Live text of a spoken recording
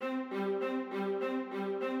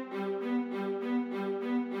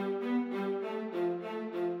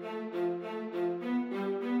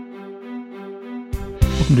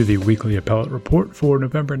Welcome to the Weekly Appellate Report for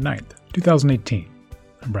November 9th, 2018.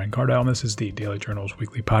 I'm Brian Cardile, and this is the Daily Journal's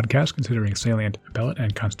weekly podcast considering salient appellate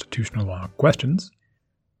and constitutional law questions.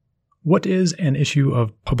 What is an issue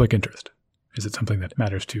of public interest? Is it something that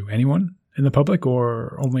matters to anyone in the public,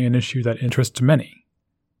 or only an issue that interests many?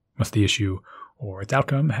 Must the issue or its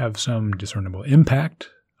outcome have some discernible impact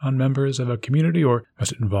on members of a community, or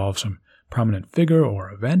must it involve some prominent figure or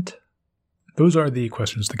event? Those are the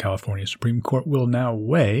questions the California Supreme Court will now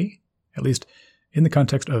weigh, at least in the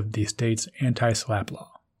context of the state's anti-SLAPP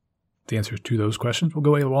law. The answers to those questions will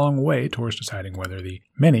go a long way towards deciding whether the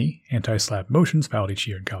many anti-SLAPP motions filed each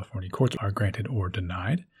year in California courts are granted or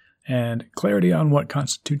denied, and clarity on what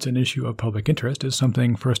constitutes an issue of public interest is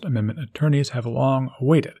something First Amendment attorneys have long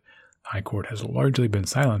awaited. The High Court has largely been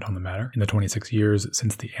silent on the matter in the 26 years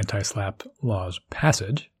since the anti-SLAPP law's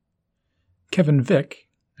passage. Kevin Vick,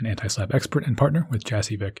 an anti-SLAPP expert and partner with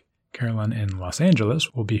Jassy Vick Carolan in Los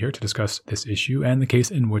Angeles, will be here to discuss this issue and the case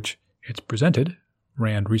in which it's presented,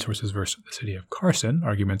 Rand Resources versus the City of Carson,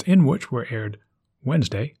 arguments in which were aired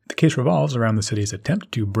Wednesday. The case revolves around the city's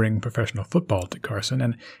attempt to bring professional football to Carson,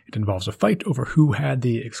 and it involves a fight over who had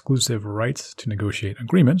the exclusive rights to negotiate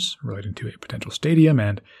agreements relating to a potential stadium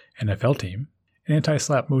and NFL team. An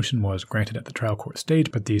anti-SLAPP motion was granted at the trial court stage,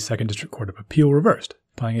 but the Second District Court of Appeal reversed,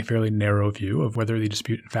 applying a fairly narrow view of whether the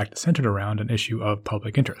dispute in fact centered around an issue of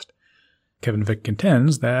public interest. Kevin Vick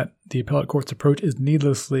contends that the appellate court's approach is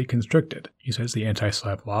needlessly constricted. He says the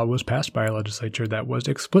anti-SLAPP law was passed by a legislature that was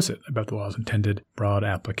explicit about the law's intended broad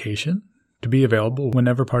application to be available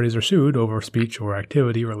whenever parties are sued over speech or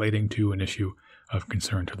activity relating to an issue of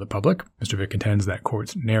concern to the public. Mr. Vick contends that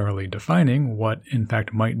courts narrowly defining what in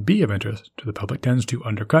fact might be of interest to the public tends to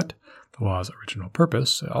undercut the law's original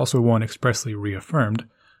purpose, also one expressly reaffirmed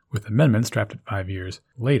with amendments drafted 5 years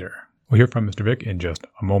later. We'll hear from Mr. Vick in just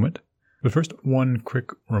a moment. But first, one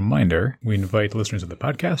quick reminder. We invite listeners of the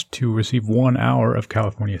podcast to receive 1 hour of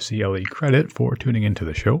California CLE credit for tuning into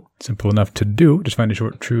the show. Simple enough to do. Just find a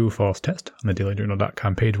short true-false test on the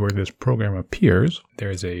dailyjournal.com page where this program appears.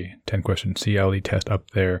 There is a 10-question CLE test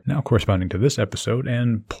up there now corresponding to this episode,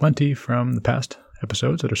 and plenty from the past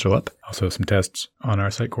episodes that are still up. Also, some tests on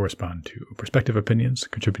our site correspond to perspective opinions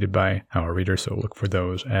contributed by our readers, so look for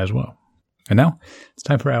those as well. And now, it's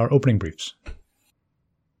time for our opening briefs.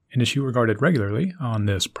 An issue regarded regularly on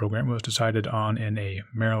this program was decided on in a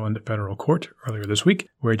Maryland federal court earlier this week,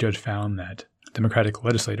 where a judge found that Democratic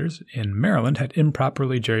legislators in Maryland had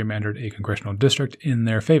improperly gerrymandered a congressional district in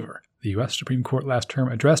their favor. The U.S. Supreme Court last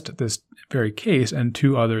term addressed this very case and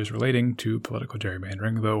 2 others relating to political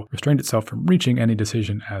gerrymandering, though restrained itself from reaching any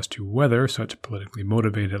decision as to whether such politically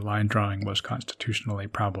motivated line drawing was constitutionally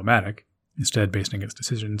problematic, instead basing its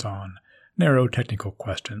decisions on narrow technical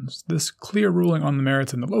questions. This clear ruling on the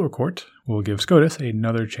merits in the lower court will give SCOTUS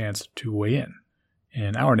another chance to weigh in.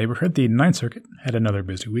 In our neighborhood, the Ninth Circuit had another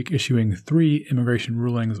busy week, issuing 3 immigration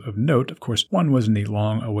rulings of note. Of course, one was in the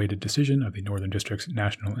long-awaited decision of the Northern District's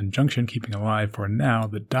national injunction keeping alive for now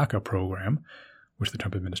the DACA program, which the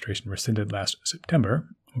Trump administration rescinded last September.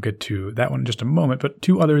 We'll get to that one in just a moment, but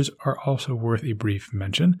 2 others are also worth a brief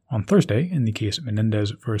mention. On Thursday, in the case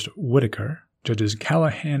Menendez v. Whitaker, Judges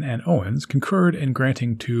Callahan and Owens concurred in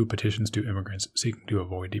granting 2 petitions to immigrants seeking to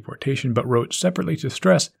avoid deportation, but wrote separately to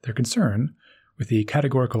stress their concern with the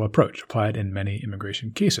categorical approach applied in many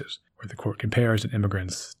immigration cases, where the court compares an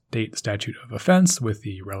immigrant's state statute of offense with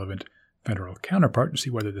the relevant federal counterpart to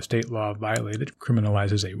see whether the state law violated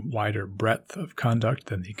criminalizes a wider breadth of conduct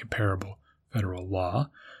than the comparable federal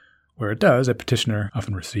law. Where it does, a petitioner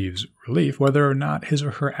often receives relief whether or not his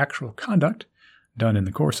or her actual conduct done in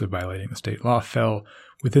the course of violating the state law fell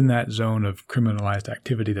within that zone of criminalized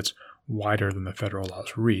activity that's wider than the federal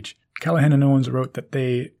law's reach. Callahan and Owens wrote that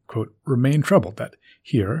they, quote, remain troubled that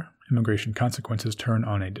here, immigration consequences turn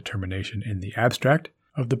on a determination in the abstract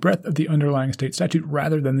of the breadth of the underlying state statute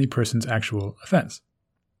rather than the person's actual offense.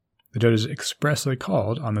 The judges expressly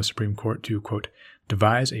called on the Supreme Court to, quote,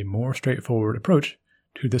 devise a more straightforward approach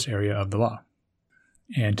to this area of the law.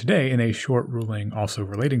 And today, in a short ruling also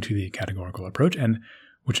relating to the categorical approach, and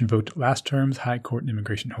which invoked last term's High Court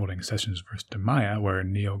immigration holding Sessions v. DiMaia, where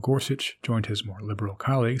Neil Gorsuch joined his more liberal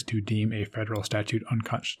colleagues to deem a federal statute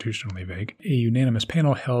unconstitutionally vague, a unanimous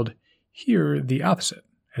panel held here the opposite,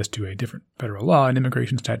 as to a different federal law, an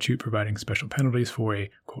immigration statute providing special penalties for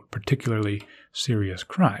a, quote, particularly serious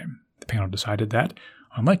crime. The panel decided that,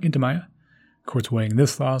 unlike in DiMaia, courts weighing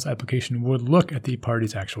this law's application would look at the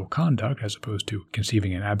party's actual conduct as opposed to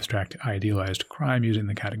conceiving an abstract, idealized crime using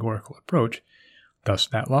the categorical approach. Thus,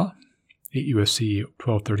 that law, 8 USC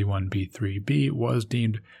 1231b3b, was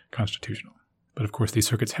deemed constitutional. But of course, the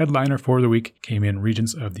circuit's headliner for the week came in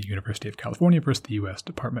Regents of the University of California versus the U.S.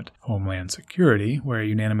 Department of Homeland Security, where a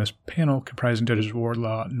unanimous panel comprising Judges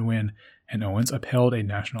Wardlaw, Nguyen, and Owens upheld a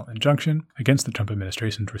national injunction against the Trump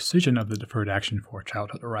administration's rescission of the Deferred Action for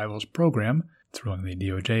Childhood Arrivals program. It's ruling the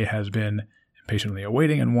DOJ has been impatiently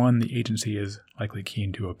awaiting, and one the agency is likely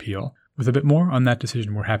keen to appeal. With a bit more on that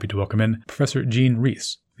decision, we're happy to welcome in Professor Jean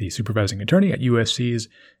Reisz, the supervising attorney at USC's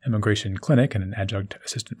Immigration Clinic and an adjunct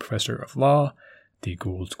assistant professor of law, the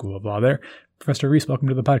Gould School of Law there. Professor Reisz, welcome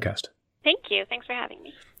to the podcast. Thank you. Thanks for having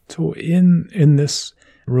me. So in this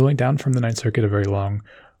ruling down from the Ninth Circuit, a very long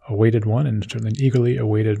awaited one and certainly an eagerly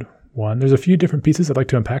awaited one, there's a few different pieces I'd like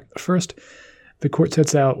to unpack. First, the court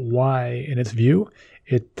sets out why, in its view,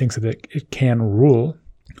 it thinks that it can rule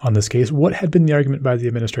on this case. What had been the argument by the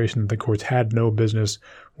administration that the courts had no business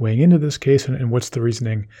weighing into this case, and what's the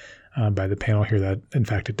reasoning by the panel here that, in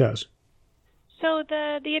fact, it does? So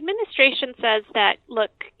the administration says that,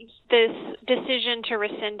 look, this decision to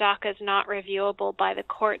rescind DACA is not reviewable by the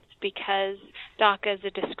courts because DACA is a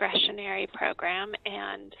discretionary program,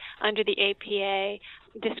 and under the APA,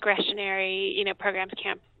 discretionary programs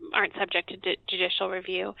aren't subject to judicial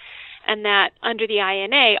review, and that under the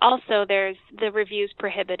INA also there's the reviews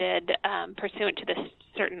prohibited pursuant to this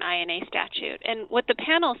certain INA statute. And what the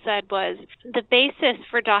panel said was the basis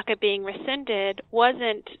for DACA being rescinded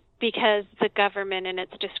wasn't because the government in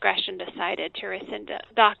its discretion decided to rescind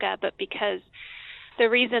DACA, but because the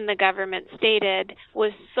reason the government stated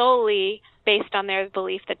was solely based on their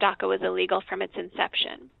belief that DACA was illegal from its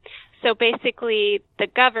inception. So basically, the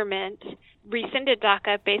government rescinded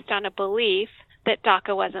DACA based on a belief that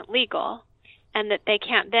DACA wasn't legal, and that they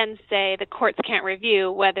can't then say the courts can't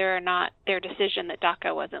review whether or not their decision that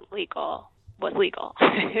DACA wasn't legal was legal.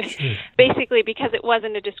 Sure. Basically, because it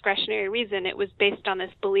wasn't a discretionary reason, it was based on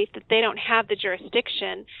this belief that they don't have the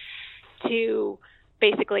jurisdiction to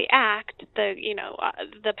basically act.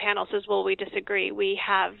 The panel says, well, we disagree. We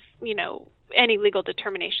have, any legal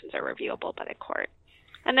determinations are reviewable by the court.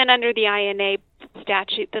 And then under the INA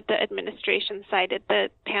statute that the administration cited, the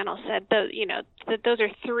panel said that those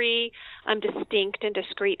are three distinct and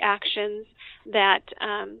discrete actions that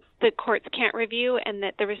the courts can't review, and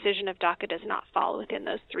that the rescission of DACA does not fall within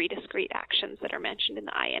those three discrete actions that are mentioned in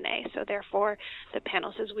the INA. So therefore, the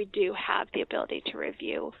panel says we do have the ability to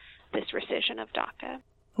review this rescission of DACA.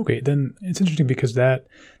 Okay, then it's interesting because that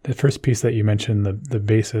first piece that you mentioned, the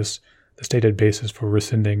basis, the stated basis for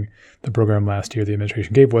rescinding the program last year the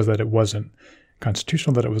administration gave was that it wasn't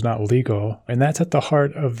constitutional, that it was not legal. And that's at the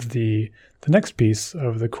heart of the next piece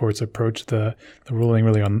of the court's approach, the ruling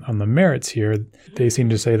really on the merits here. They seem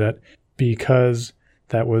to say that because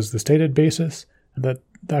that was the stated basis, that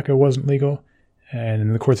DACA wasn't legal, and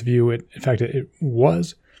in the court's view, it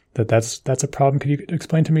was, that's a problem. Could you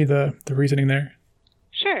explain to me the reasoning there?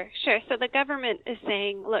 Sure. So the government is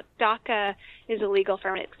saying, look, DACA is illegal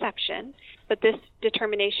for an exception, but this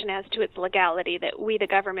determination as to its legality that we, the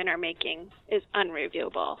government, are making is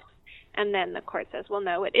unreviewable. And then the court says, well,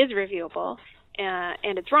 no, it is reviewable,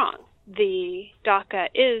 and it's wrong. The DACA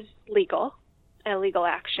is legal, a legal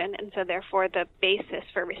action, and so therefore the basis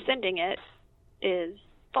for rescinding it is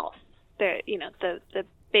false. The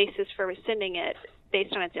basis for rescinding it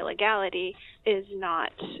based on its illegality is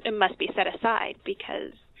not, it must be set aside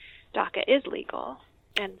because DACA is legal.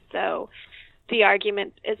 And so the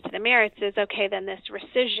argument as to the merits is, okay, then this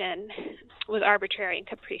rescission was arbitrary and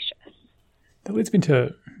capricious. That leads me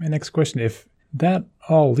to my next question. If that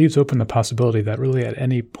all leaves open the possibility that really at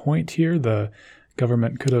any point here, the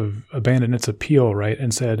government could have abandoned its appeal, right,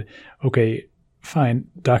 and said, okay, fine,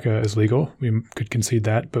 DACA is legal. We could concede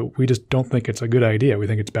that, but we just don't think it's a good idea. We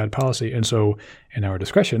think it's bad policy. And so in our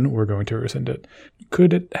discretion, we're going to rescind it.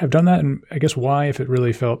 Could it have done that? And I guess why, if it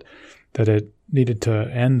really felt that it needed to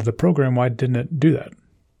end the program, why didn't it do that?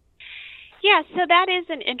 Yeah, so that is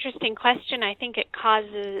an interesting question. I think it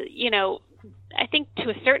causes, I think to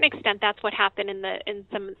a certain extent that's what happened in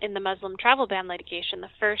the Muslim travel ban litigation. The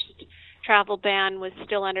first travel ban was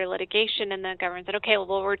still under litigation, and the government said, okay,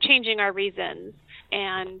 well, we're changing our reasons,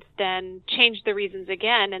 and then changed the reasons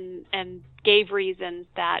again and gave reasons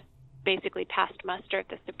that basically passed muster at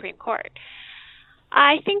the Supreme Court.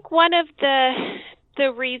 I think one of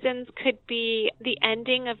the reasons could be the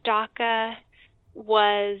ending of DACA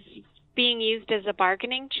was being used as a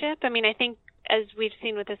bargaining chip. I mean, I think as we've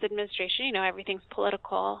seen with this administration, everything's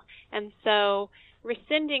political. And so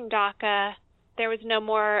rescinding DACA, there was no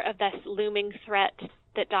more of this looming threat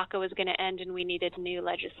that DACA was going to end and we needed new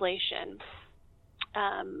legislation,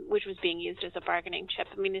 which was being used as a bargaining chip.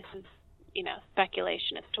 I mean, this is,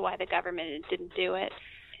 speculation as to why the government didn't do it.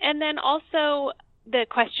 And then also, the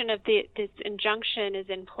question of this injunction is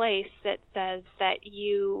in place that says that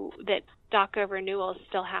DACA renewals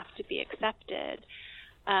still have to be accepted.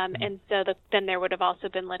 And so then there would have also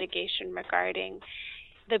been litigation regarding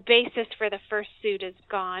the basis for the first suit is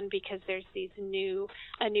gone because there's a new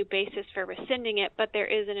basis for rescinding it, but there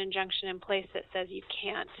is an injunction in place that says you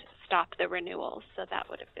can't stop the renewals, so that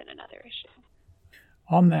would have been another issue.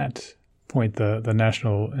 On that point, the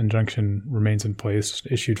national injunction remains in place,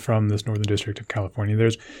 issued from this Northern District of California.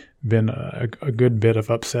 There's been a good bit of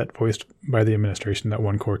upset voiced by the administration that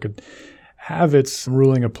one court could have its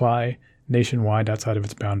ruling apply nationwide outside of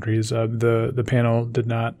its boundaries. The panel did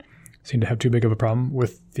not seem to have too big of a problem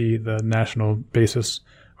with the national basis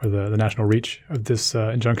or the national reach of this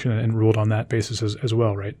injunction and ruled on that basis as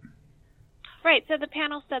well, right? Right. So the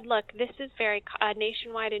panel said, look, this is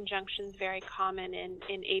nationwide injunctions very common in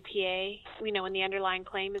APA. We know when the underlying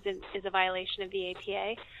claim is a violation of the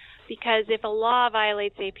APA, because if a law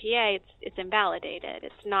violates APA, it's invalidated.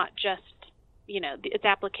 It's not just, its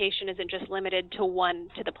application isn't just limited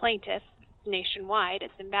to the plaintiff. Nationwide,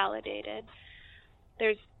 it's invalidated.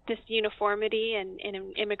 There's this uniformity in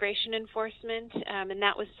immigration enforcement, and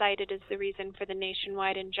that was cited as the reason for the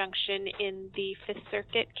nationwide injunction in the Fifth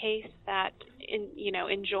Circuit case that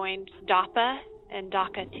enjoined DAPA and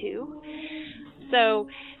DACA 2. So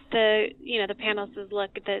the panel says, look,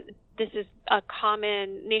 that this is a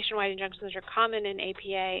common, nationwide injunctions are common in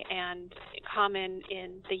APA and common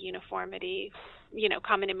in the uniformity,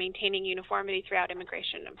 common in maintaining uniformity throughout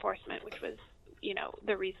immigration enforcement, which was,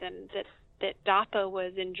 the reason that DAPA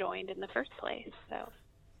was enjoined in the first place. So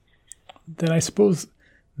then I suppose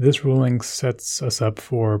this ruling sets us up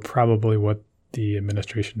for probably what the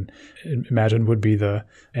administration imagined would be the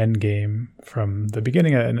end game from the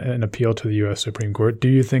beginning, an appeal to the U.S. Supreme Court. Do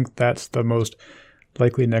you think that's the most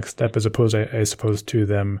likely next step, as opposed, I suppose, to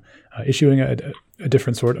them issuing a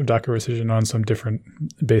different sort of DACA rescission on some different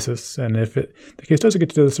basis? And if the case doesn't get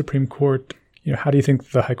to the Supreme Court, how do you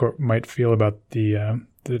think the High Court might feel about the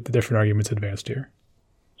different arguments advanced here?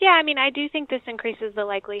 Yeah, I do think this increases the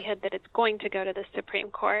likelihood that it's going to go to the Supreme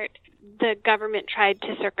Court. The government tried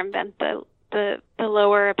to circumvent the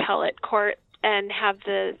lower appellate court and have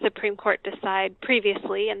the Supreme Court decide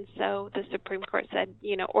previously, and so the Supreme Court said,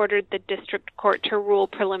 ordered the district court to rule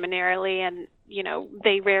preliminarily, and,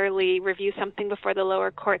 they rarely review something before the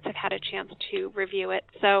lower courts have had a chance to review it.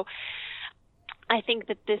 So I think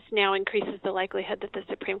that this now increases the likelihood that the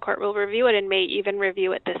Supreme Court will review it and may even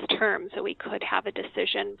review it this term, so we could have a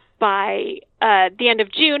decision by the end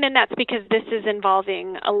of June, and that's because this is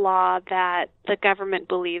involving a law that the government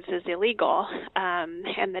believes is illegal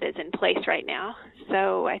and that is in place right now.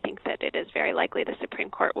 So I think that it is very likely the Supreme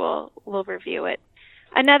Court will review it.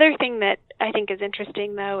 Another thing that I think is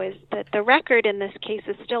interesting, though, is that the record in this case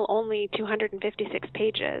is still only 256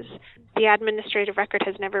 pages. The administrative record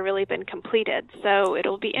has never really been completed, so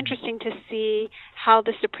it'll be interesting to see how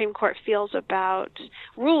the Supreme Court feels about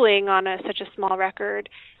ruling on such a small record,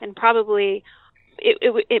 and probably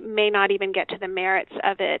it may not even get to the merits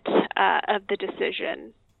of it, of the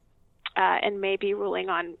decision, and may be ruling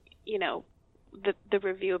on, the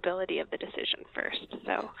reviewability of the decision first.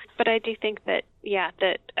 So, but I do think that,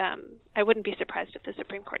 I wouldn't be surprised if the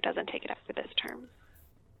Supreme Court doesn't take it up for this term.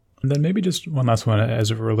 And then maybe just one last one as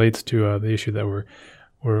it relates to the issue that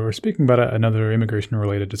we're speaking about, another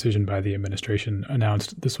immigration-related decision by the administration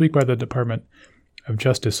announced this week by the Department of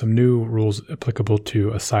Justice, some new rules applicable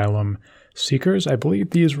to asylum seekers. I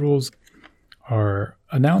believe these rules are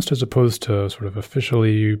announced as opposed to sort of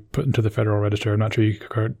officially put into the Federal Register. I'm not sure you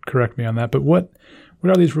could correct me on that, but what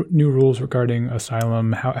are these new rules regarding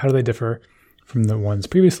asylum? How do they differ from the ones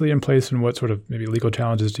previously in place, and what sort of maybe legal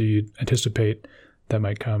challenges do you anticipate that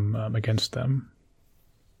might come against them?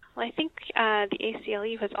 Well, I think the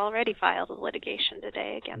ACLU has already filed a litigation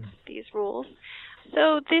today against these rules.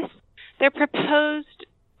 So they're proposed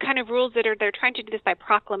kind of rules they're trying to do this by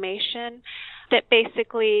proclamation, that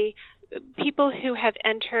basically people who have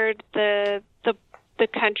entered the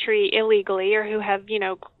country illegally, or who have,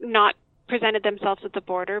 not presented themselves at the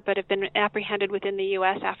border but have been apprehended within the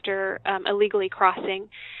U.S. after illegally crossing,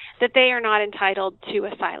 that they are not entitled to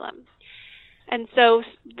asylum. And so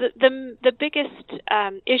the biggest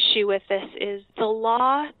issue with this is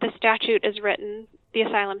the statute is written, the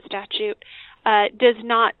asylum statute, does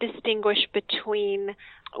not distinguish between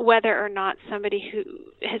whether or not somebody who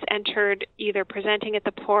has entered either presenting at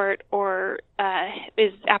the port or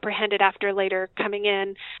is apprehended after later coming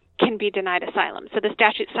in can be denied asylum. So the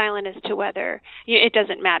statute's silent as to whether, it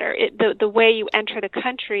doesn't matter. The way you enter the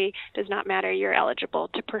country does not matter. You're eligible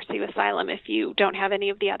to pursue asylum if you don't have any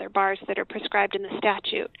of the other bars that are prescribed in the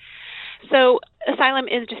statute. So asylum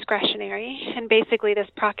is discretionary, and basically this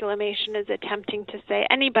proclamation is attempting to say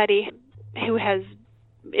anybody who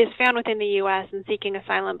is found within the U.S. and seeking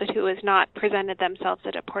asylum but who has not presented themselves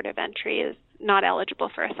at a port of entry is not eligible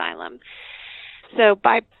for asylum. So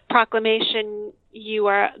by proclamation,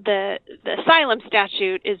 the asylum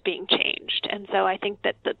statute is being changed. And so I think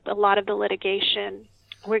that a lot of the litigation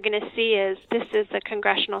we're going to see is this is a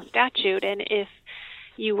congressional statute, and if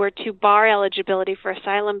you were to bar eligibility for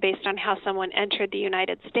asylum based on how someone entered the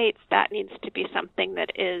United States, that needs to be something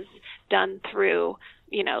that is done through,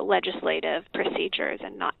 legislative procedures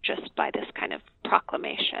and not just by this kind of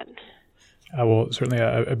proclamation. Well, certainly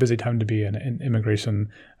a busy time to be an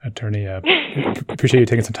immigration attorney. Appreciate you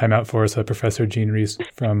taking some time out for us, Professor Jean Reisz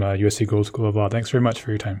from USC Gould School of Law. Thanks very much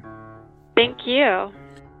for your time. Thank you.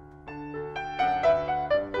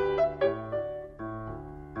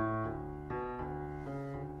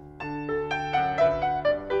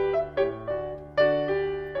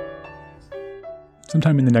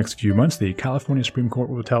 Sometime in the next few months, the California Supreme Court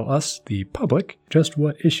will tell us, the public, just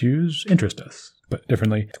what issues interest us. But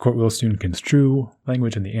differently, the court will soon construe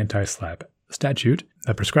language in the anti-SLAPP statute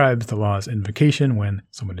that prescribes the law's invocation when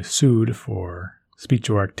someone is sued for speech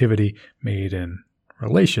or activity made in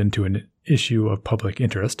relation to an issue of public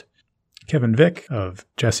interest. Kevin Vick of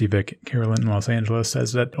Jassy Vick Carolan in Los Angeles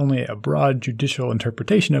says that only a broad judicial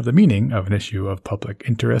interpretation of the meaning of an issue of public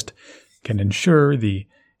interest can ensure the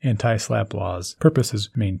anti-SLAPP law's purpose is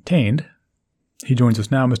maintained. He joins us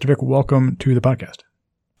now. Mr. Vick, welcome to the podcast.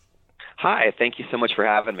 Hi, thank you so much for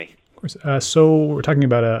having me. Of course. So we're talking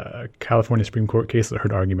about a California Supreme Court case that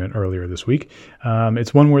heard argument earlier this week.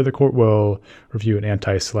 It's one where the court will review an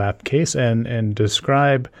anti-SLAPP case and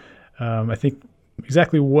describe, I think,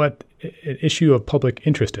 exactly what an issue of public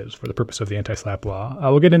interest is for the purpose of the anti-SLAPP law.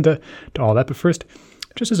 We'll get into all that, but first,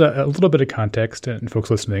 just as a little bit of context, and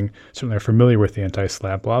folks listening certainly are familiar with the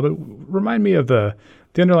anti-SLAPP law, but remind me of the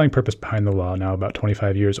underlying purpose behind the law, now about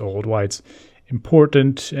 25 years old, why it's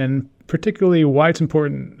important, and particularly why it's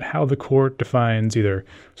important how the court defines either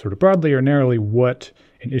sort of broadly or narrowly what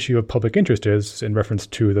an issue of public interest is in reference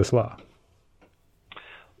to this law.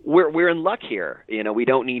 We're in luck here. We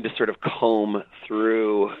don't need to sort of comb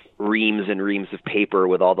through reams and reams of paper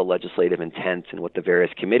with all the legislative intent and what the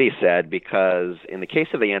various committees said, because in the case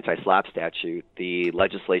of the anti-SLAPP statute, the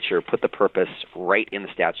legislature put the purpose right in the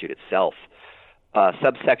statute itself.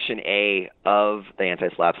 Subsection A of the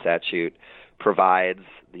anti-SLAPP statute provides,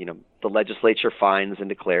 the legislature finds and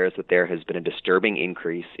declares that there has been a disturbing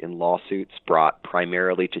increase in lawsuits brought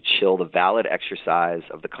primarily to chill the valid exercise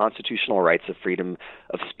of the constitutional rights of freedom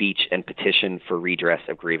of speech and petition for redress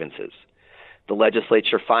of grievances. The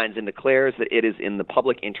legislature finds and declares that it is in the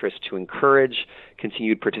public interest to encourage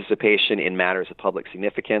continued participation in matters of public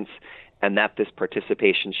significance, and that this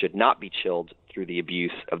participation should not be chilled through the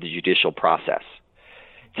abuse of the judicial process.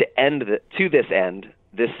 To this end,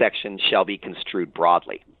 this section shall be construed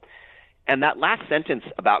broadly. And that last sentence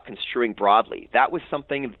about construing broadly, that was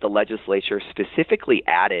something that the legislature specifically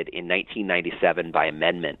added in 1997 by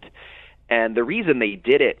amendment. And the reason they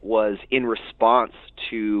did it was in response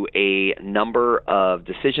to a number of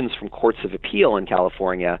decisions from courts of appeal in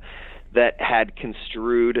California that had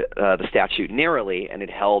construed the statute narrowly and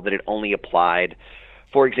had held that it only applied,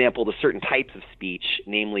 for example, to certain types of speech,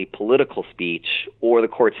 namely political speech, or the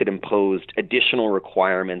courts had imposed additional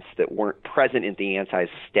requirements that weren't present in the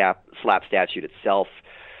anti-SLAPP statute itself.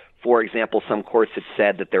 For example, some courts had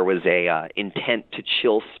said that there was a intent to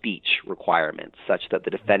chill speech requirement, such that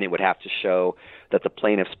the defendant would have to show that the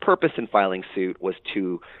plaintiff's purpose in filing suit was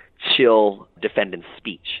to chill defendant's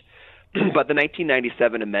speech. But the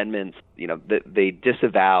 1997 amendments, they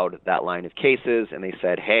disavowed that line of cases, and they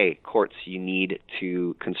said, hey, courts, you need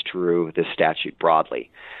to construe this statute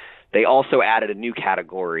broadly. They also added a new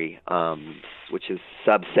category, which is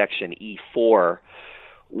subsection E4,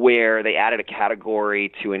 where they added a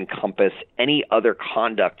category to encompass any other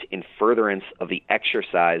conduct in furtherance of the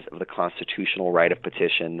exercise of the constitutional right of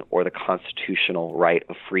petition or the constitutional right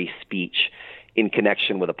of free speech in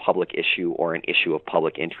connection with a public issue or an issue of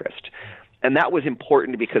public interest. And that was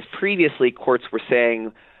important because previously courts were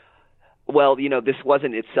saying, well, this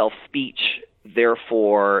wasn't itself speech,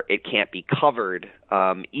 therefore it can't be covered,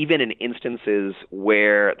 even in instances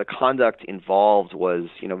where the conduct involved was,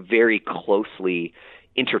 very closely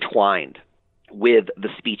intertwined with the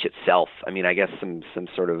speech itself. I mean, I guess some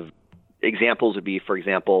sort of examples would be, for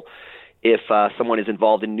example, if someone is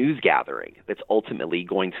involved in news gathering that's ultimately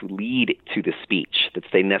going to lead to the speech, that's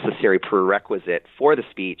the necessary prerequisite for the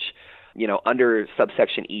speech, under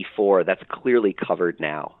subsection E4, that's clearly covered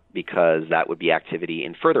now because that would be activity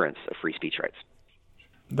in furtherance of free speech rights.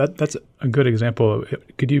 That's a good example.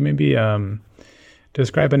 Could you maybe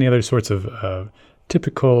describe any other sorts of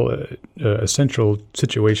typical essential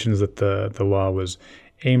situations that the law was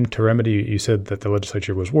aimed to remedy? You said that the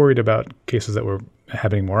legislature was worried about cases that were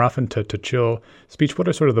happening more often to chill speech. What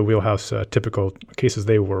are sort of the wheelhouse typical cases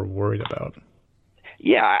they were worried about?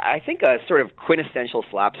 Yeah, I think a sort of quintessential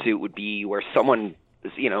SLAPP suit would be where someone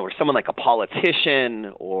like a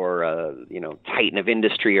politician or a, titan of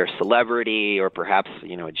industry or celebrity or perhaps,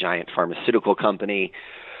 a giant pharmaceutical company,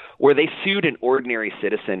 where they sued an ordinary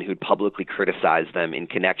citizen who'd publicly criticized them in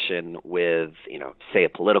connection with, say a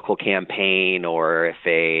political campaign, or if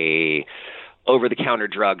a over-the-counter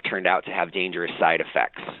drug turned out to have dangerous side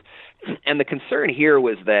effects. And the concern here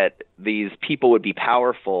was that these people would be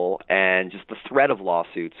powerful and just the threat of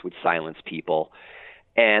lawsuits would silence people.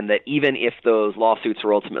 And that even if those lawsuits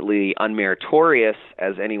are ultimately unmeritorious,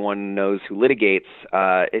 as anyone knows who litigates,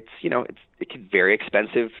 it can be very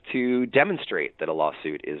expensive to demonstrate that a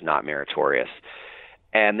lawsuit is not meritorious.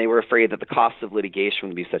 And they were afraid that the cost of litigation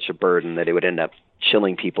would be such a burden that it would end up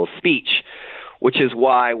chilling people's speech, which is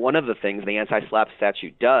why one of the things the anti-SLAPP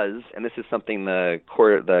statute does, and this is something the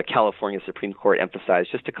California Supreme Court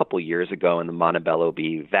emphasized just a couple years ago in the Montebello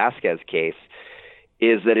v. Vasquez case,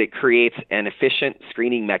 is that it creates an efficient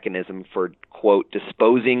screening mechanism for, quote,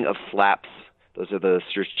 disposing of SLAPPs, those are the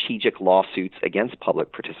strategic lawsuits against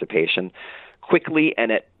public participation, quickly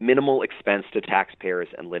and at minimal expense to taxpayers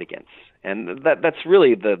and litigants. And that's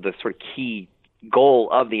really the sort of key goal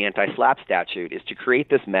of the anti-SLAPP statute, is to create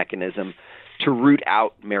this mechanism to root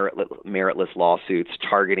out meritless lawsuits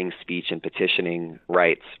targeting speech and petitioning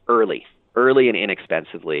rights early and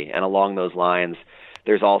inexpensively. And along those lines,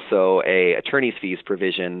 there's also a attorney's fees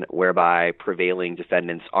provision whereby prevailing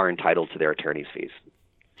defendants are entitled to their attorney's fees.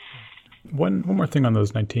 One more thing on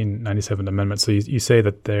those 1997 amendments. So you say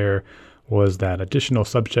that there was that additional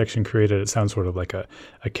subsection created. It sounds sort of like a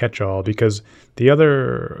catch-all, because the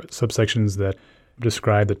other subsections that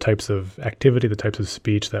describe the types of activity, the types of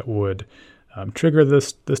speech that would trigger the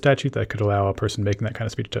statute, that could allow a person making that kind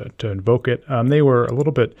of speech to invoke it,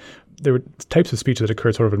 there were types of speech that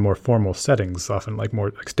occurred sort of in more formal settings, often like more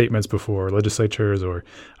like statements before legislatures or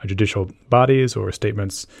judicial bodies, or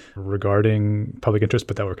statements regarding public interest,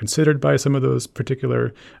 but that were considered by some of those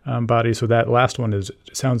particular bodies. So that last one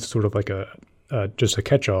sounds sort of like just a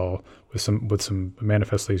catch-all with some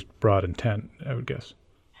manifestly broad intent, I would guess.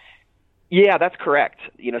 Yeah, that's correct.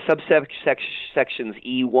 Subsections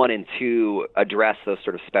E1 and 2 address those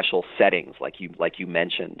sort of special settings, like you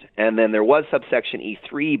mentioned. And then there was subsection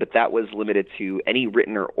E3, but that was limited to any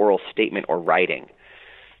written or oral statement or writing.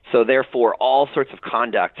 So therefore, all sorts of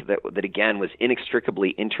conduct that again was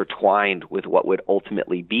inextricably intertwined with what would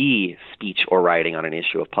ultimately be speech or writing on an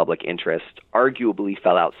issue of public interest arguably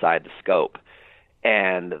fell outside the scope.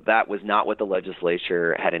 And that was not what the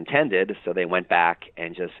legislature had intended, so they went back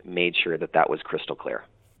and just made sure that was crystal clear.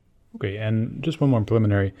 Okay, and just one more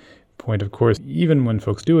preliminary point. Of course, even when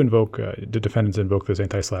folks do the defendants invoke this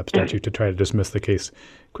anti-SLAPP statute to try to dismiss the case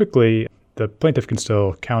quickly, the plaintiff can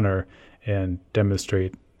still counter and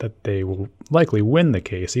demonstrate that they will likely win the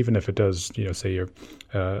case, even if it does, say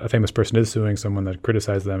a famous person is suing someone that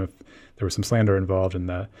criticized them, if there was some slander involved and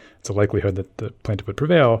it's a likelihood that the plaintiff would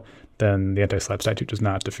prevail, then the anti-SLAPP statute does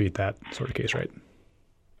not defeat that sort of case, right?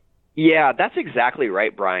 Yeah, that's exactly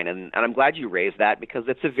right, Brian. And I'm glad you raised that, because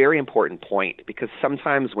it's a very important point. Because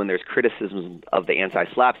sometimes when there's criticism of the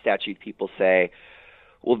anti-SLAPP statute, people say,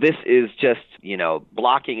 well, this is just,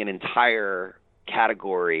 blocking an entire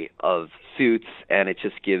category of suits, and it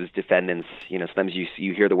just gives defendants, sometimes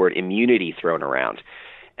you hear the word immunity thrown around.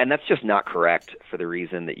 And that's just not correct, for the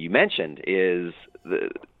reason that you mentioned, is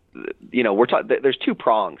there's two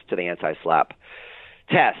prongs to the anti-SLAPP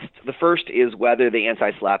test. The first is whether the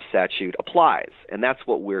anti-SLAPP statute applies, and that's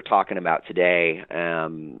what we're talking about today,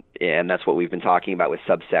 and that's what we've been talking about with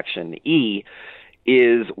subsection E,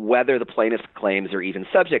 is whether the plaintiff's claims are even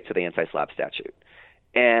subject to the anti-SLAPP statute.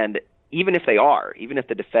 And even if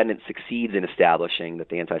the defendant succeeds in establishing that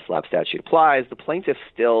the anti-SLAPP statute applies, the plaintiff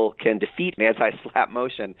still can defeat an anti-SLAPP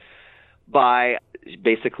motion by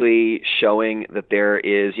basically showing that there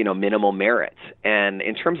is, minimal merit. And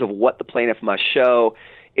in terms of what the plaintiff must show,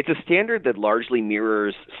 it's a standard that largely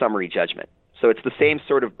mirrors summary judgment. So it's the same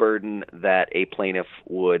sort of burden that a plaintiff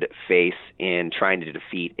would face in trying to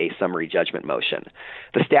defeat a summary judgment motion.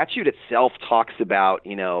 The statute itself talks about,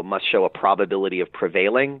 must show a probability of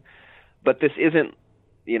prevailing, but this isn't,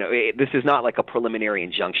 this is not like a preliminary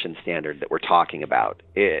injunction standard that we're talking about.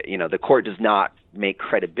 The court does not make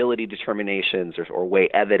credibility determinations or weigh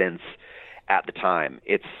evidence at the time.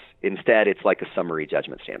 Instead, it's like a summary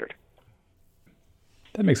judgment standard.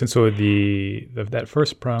 That makes sense. So that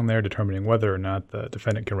first prong there, determining whether or not the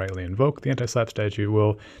defendant can rightly invoke the anti-SLAPP statute,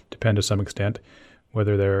 will depend to some extent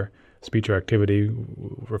whether their speech or activity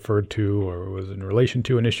referred to or was in relation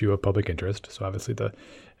to an issue of public interest. So obviously the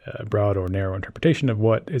broad or narrow interpretation of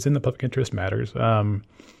what is in the public interest matters.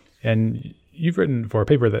 And you've written for a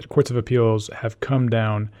paper that courts of appeals have come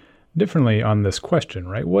down differently on this question,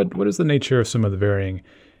 right? What is the nature of some of the varying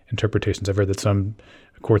interpretations? I've read that some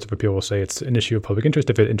courts of appeal will say it's an issue of public interest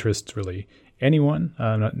if it interests really anyone.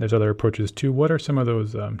 There's other approaches too. What are some of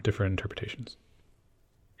those different interpretations?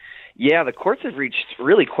 Yeah, the courts have reached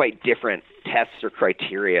really quite different tests or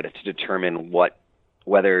criteria to determine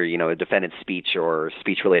whether a defendant's speech or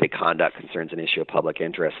speech-related conduct concerns an issue of public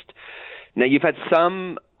interest. Now, you've had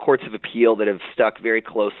some courts of appeal that have stuck very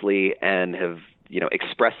closely and have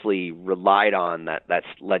expressly relied on that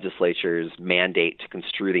legislature's mandate to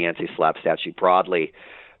construe the anti-SLAPP statute broadly.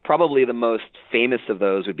 Probably the most famous of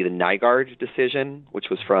those would be the Nygaard decision, which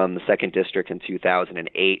was from the 2nd District in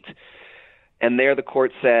 2008. And there the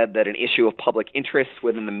court said that an issue of public interest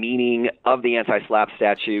within the meaning of the anti-SLAPP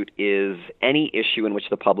statute is any issue in which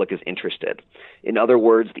the public is interested. In other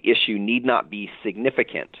words, the issue need not be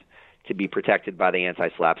significant to be protected by the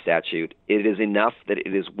anti-SLAPP statute. It is enough that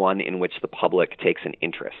it is one in which the public takes an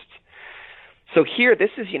interest. So here,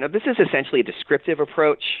 this is essentially a descriptive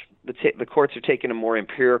approach. The courts are taking a more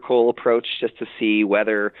empirical approach just to see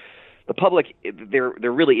whether the public, there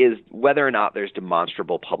really is, whether or not there's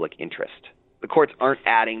demonstrable public interest. The courts aren't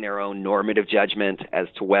adding their own normative judgment as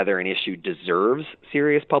to whether an issue deserves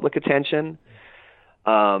serious public attention.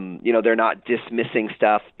 They're not dismissing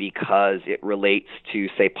stuff because it relates to,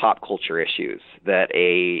 say, pop culture issues that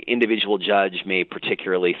a individual judge may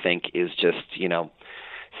particularly think is just,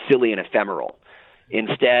 silly and ephemeral.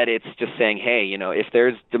 Instead, it's just saying, hey, if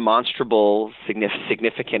there's demonstrable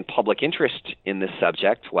significant public interest in this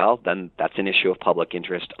subject, well, then that's an issue of public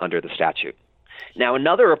interest under the statute. Now,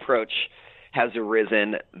 another approach has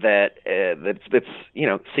arisen that's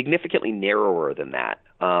significantly narrower than that.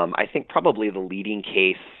 I think probably the leading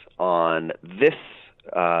case on this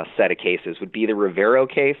set of cases would be the Rivero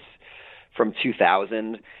case from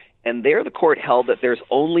 2000. And there the court held that there's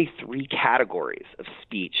only 3 categories of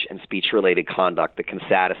speech and speech-related conduct that can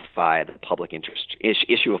satisfy the public interest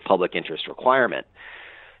issue of public interest requirement.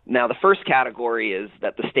 Now, the first category is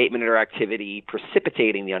that the statement or activity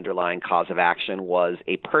precipitating the underlying cause of action was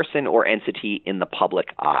a person or entity in the public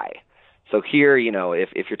eye. So here,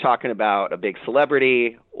 if you're talking about a big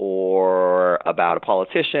celebrity or about a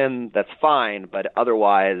politician, that's fine, but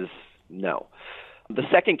otherwise, no. The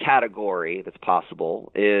second category that's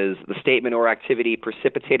possible is the statement or activity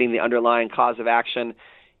precipitating the underlying cause of action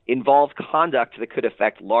involved conduct that could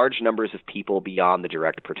affect large numbers of people beyond the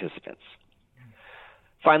direct participants.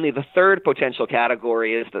 Finally, the third potential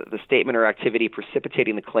category is that the statement or activity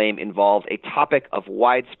precipitating the claim involves a topic of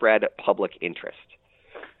widespread public interest.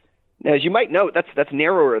 Now, as you might note, that's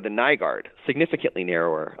narrower than Nygaard, significantly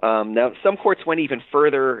narrower. Now, some courts went even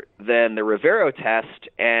further than the Rivero test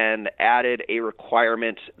and added a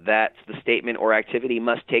requirement that the statement or activity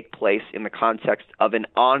must take place in the context of an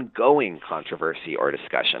ongoing controversy or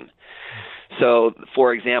discussion. So,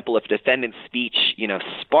 for example, if defendant's speech,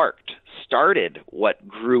 started what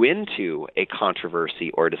grew into a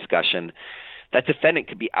controversy or discussion, that defendant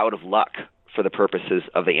could be out of luck for the purposes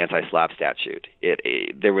of the anti-SLAPP statute.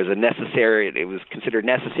 It was considered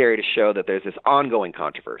necessary to show that there's this ongoing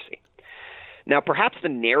controversy. Now, perhaps the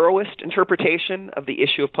narrowest interpretation of the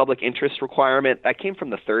issue of public interest requirement, that came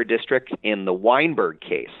from the 3rd District in the Weinberg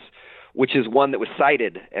case, which is one that was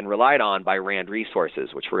cited and relied on by Rand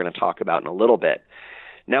Resources, which we're going to talk about in a little bit.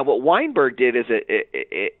 Now, what Weinberg did is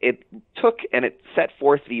it took and it set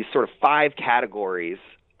forth these sort of 5 categories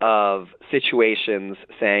of situations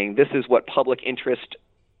saying this is what public interest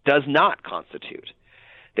does not constitute.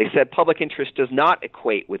 They said public interest does not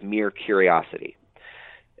equate with mere curiosity.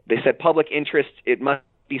 They said public interest, it must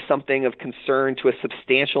be something of concern to a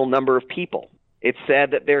substantial number of people. It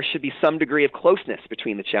said that there should be some degree of closeness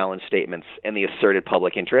between the challenge statements and the asserted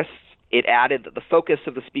public interests. It added that the focus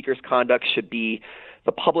of the speaker's conduct should be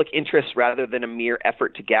the public interest rather than a mere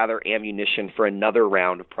effort to gather ammunition for another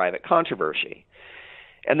round of private controversy.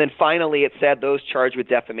 And then finally, it said those charged with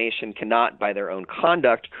defamation cannot, by their own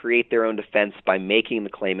conduct, create their own defense by making the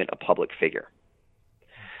claimant a public figure.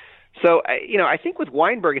 So, I think with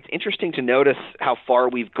Weinberg, it's interesting to notice how far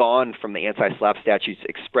we've gone from the anti-SLAPP statute's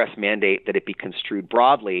express mandate that it be construed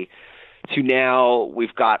broadly to now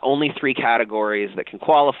we've got only 3 categories that can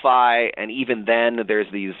qualify, and even then there's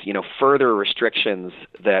these, further restrictions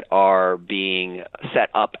that are being set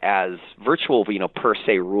up as virtual, per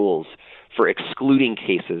se rules for excluding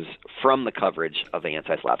cases from the coverage of the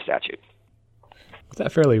anti-SLAPP statute. With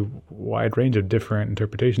that fairly wide range of different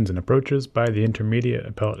interpretations and approaches by the intermediate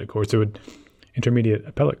appellate courts, it would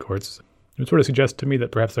sort of suggest to me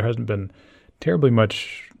that perhaps there hasn't been terribly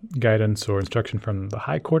much guidance or instruction from the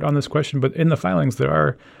high court on this question, but in the filings there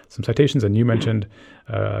are some citations, and you mentioned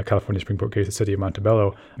California Supreme Court case, the city of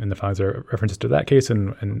Montebello. In the filings there are references to that case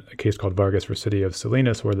and a case called Vargas v. City of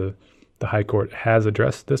Salinas, where the high court has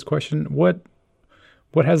addressed this question. What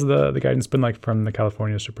has the guidance been like from the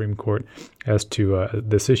California Supreme Court as to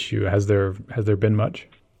this issue? Has there been much?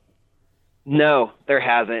 No, there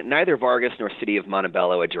hasn't. Neither Vargas nor City of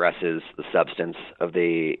Montebello addresses the substance of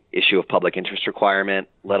the issue of public interest requirement,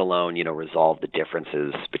 let alone, resolve the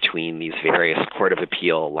differences between these various Court of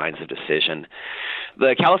Appeal lines of decision.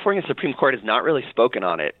 The California Supreme Court has not really spoken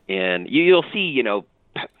on it, and you'll see,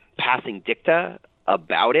 passing dicta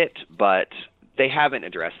about it, but they haven't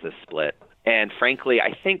addressed this split. And frankly,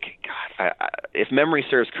 I think, if memory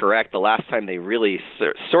serves correct, the last time they really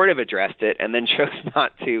sort of addressed it and then chose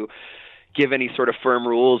not to give any sort of firm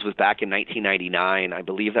rules was back in 1999. I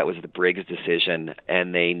believe that was the Briggs decision,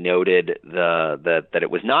 and they noted that it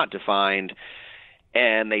was not defined,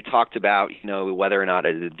 and they talked about whether or not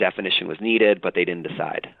a definition was needed, but they didn't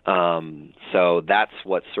decide. So that's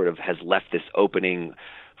what sort of has left this opening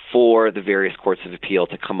for the various courts of appeal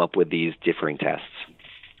to come up with these differing tests.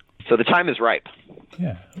 So the time is ripe.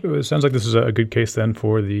 Yeah, it sounds like this is a good case then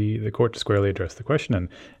for the court to squarely address the question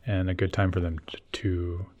and a good time for them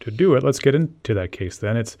to do it. Let's get into that case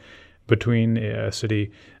then. It's between a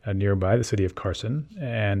city nearby, the city of Carson,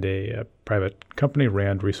 and a private company,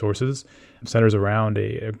 Rand Resources. It centers around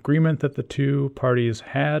an agreement that the two parties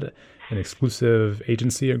had, an exclusive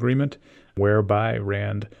agency agreement whereby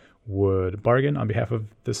Rand would bargain on behalf of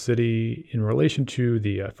the city in relation to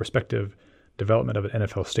the prospective development of an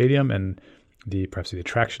NFL stadium and perhaps the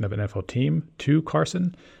attraction of an NFL team to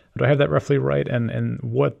Carson. Do I have that roughly right? And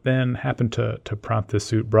what then happened to prompt this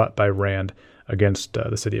suit brought by Rand against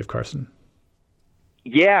the city of Carson?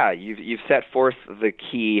 Yeah, you've set forth the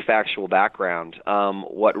key factual background.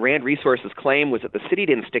 What Rand Resources claimed was that the city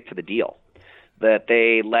didn't stick to the deal, that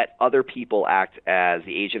they let other people act as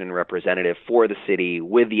the agent and representative for the city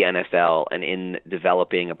with the NFL and in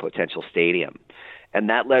developing a potential stadium. And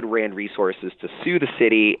that led Rand Resources to sue the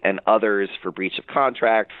city and others for breach of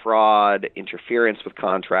contract, fraud, interference with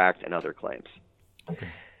contract, and other claims. Okay.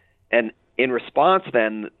 And in response,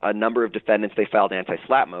 then, a number of defendants, they filed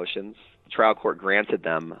anti-SLAPP motions. The trial court granted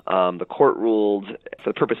them. The court ruled, for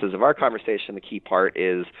the purposes of our conversation, the key part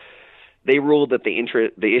is they ruled that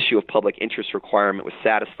the issue of public interest requirement was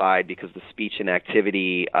satisfied because the speech and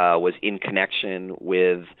activity was in connection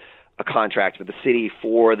with a contract with the city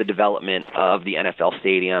for the development of the NFL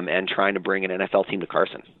stadium and trying to bring an NFL team to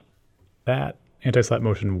Carson. That anti-SLAPP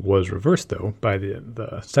motion was reversed, though, by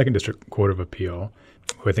the Second District Court of Appeal,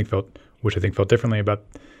 which I think felt differently about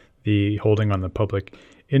the holding on the public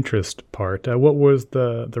interest part. What was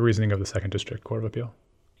the reasoning of the Second District Court of Appeal?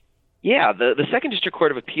 Yeah, the Second District Court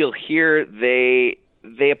of Appeal here,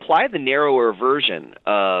 they applied the narrower version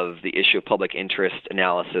of the issue of public interest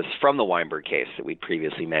analysis from the Weinberg case that we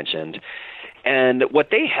previously mentioned. And what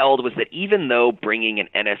they held was that even though bringing an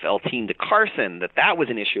NFL team to Carson, that was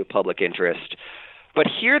an issue of public interest, but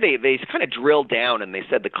here they kind of drilled down and they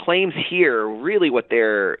said the claims here, really what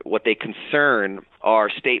they concern are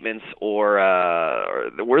statements or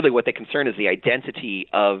really what they concern is the identity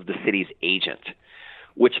of the city's agent,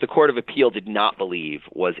 which the Court of Appeal did not believe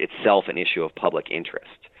was itself an issue of public interest.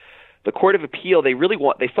 The Court of Appeal, they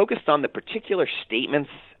focused on the particular statements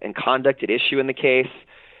and conduct at issue in the case,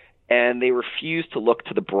 and they refused to look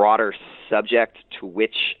to the broader subject to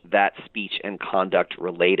which that speech and conduct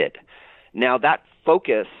related. Now, that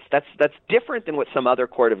focus, that's different than what some other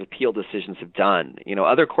Court of Appeal decisions have done.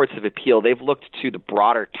 Other courts of appeal, they've looked to the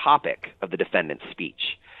broader topic of the defendant's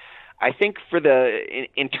speech. I think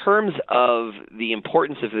in terms of the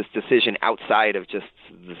importance of this decision outside of just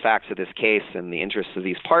the facts of this case and the interests of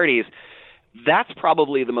these parties, that's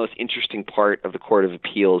probably the most interesting part of the Court of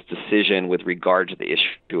Appeal's decision with regard to the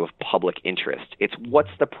issue of public interest. It's what's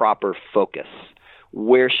the proper focus?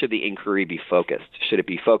 Where should the inquiry be focused? Should it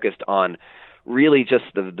be focused on really just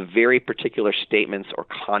the very particular statements or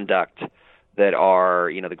conduct that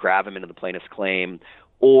are, the gravamen of the plaintiff's claim?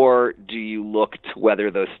 Or do you look to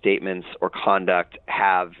whether those statements or conduct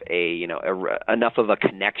have enough of a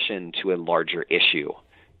connection to a larger issue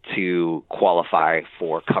to qualify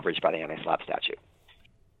for coverage by the anti-SLAPP statute?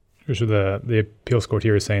 So the appeals court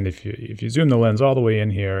here is saying if you zoom the lens all the way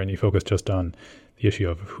in here and you focus just on the issue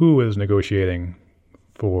of who is negotiating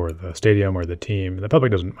for the stadium or the team. The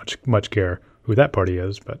public doesn't much care who that party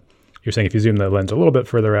is, but you're saying if you zoom the lens a little bit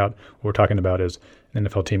further out, what we're talking about is an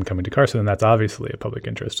NFL team coming to Carson, and that's obviously a public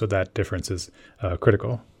interest. So that difference is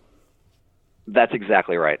critical. That's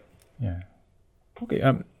exactly right. Yeah. Okay.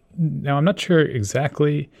 Now, I'm not sure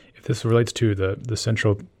exactly if this relates to the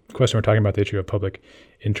central question we're talking about, the issue of public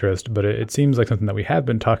interest, but it seems like something that we have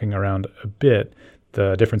been talking around a bit,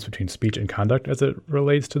 the difference between speech and conduct as it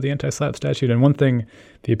relates to the anti-SLAPP statute. And one thing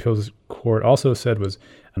the appeals court also said was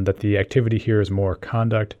that the activity here is more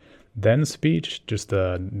conduct than speech, just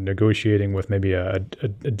negotiating with maybe a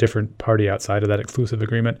different party outside of that exclusive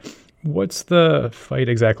agreement. What's the fight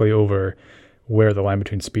exactly over where the line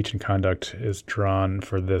between speech and conduct is drawn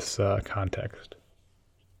for this context?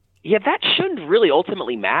 Yeah, that shouldn't really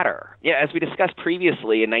ultimately matter. Yeah, as we discussed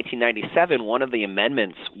previously, in 1997, one of the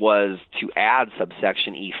amendments was to add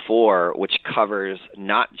subsection E4, which covers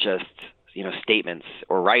not just, statements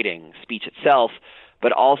or writing, speech itself,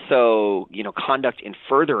 but also, conduct in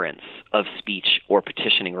furtherance of speech or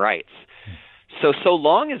petitioning rights. So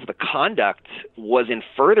long as the conduct was in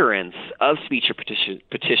furtherance of speech or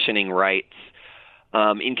petitioning rights,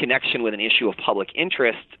 in connection with an issue of public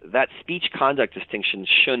interest, that speech-conduct distinction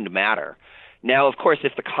shouldn't matter. Now, of course,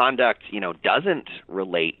 if the conduct, doesn't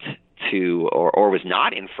relate to or was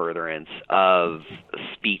not in furtherance of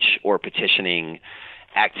speech or petitioning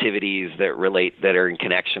activities that are in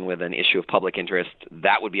connection with an issue of public interest,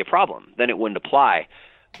 that would be a problem. Then it wouldn't apply.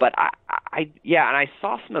 But I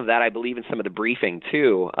saw some of that, I believe, in some of the briefing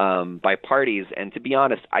too, by parties. And to be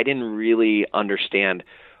honest, I didn't really understand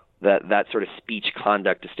that sort of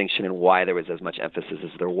speech-conduct distinction and why there was as much emphasis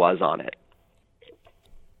as there was on it.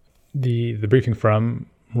 The briefing from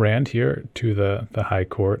Rand here to the High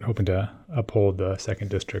Court, hoping to uphold the Second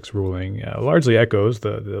District's ruling, largely echoes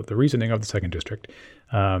the reasoning of the Second District,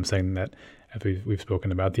 saying that, as we've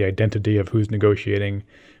spoken about, the identity of who's negotiating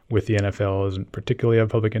with the NFL isn't particularly of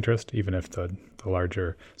public interest, even if the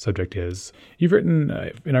larger subject is. You've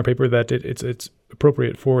written in our paper that it's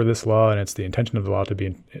appropriate for this law, and it's the intention of the law to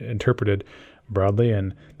be interpreted broadly,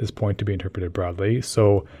 and this point to be interpreted broadly.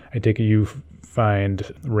 So I take it you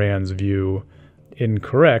find Rand's view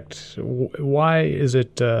incorrect. Why is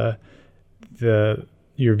it your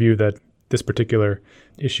view that this particular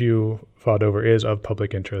issue fought over is of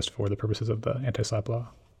public interest for the purposes of the anti-SLAPP law?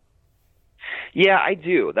 Yeah, I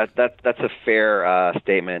do. That's a fair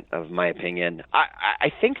statement of my opinion.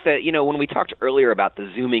 I think that, when we talked earlier about the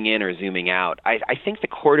zooming in or zooming out, I think the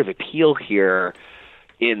Court of Appeal here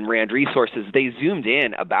in Rand Resources, they zoomed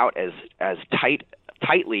in about as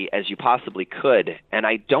tightly as you possibly could, and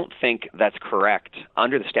I don't think that's correct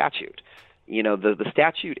under the statute. The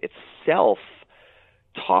statute itself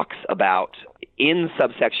talks about, in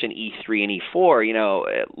subsection E3 and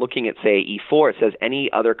E4, looking at, say, E4, it says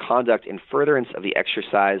any other conduct in furtherance of the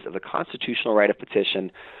exercise of the constitutional right of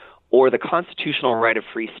petition or the constitutional right of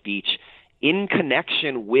free speech in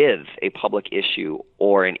connection with a public issue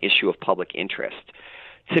or an issue of public interest.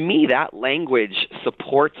 To me, that language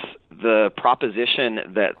supports the proposition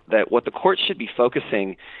that what the court should be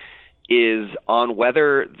focusing is on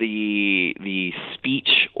whether the speech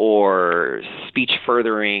or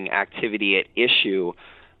speech-furthering activity at issue,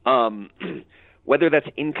 whether that's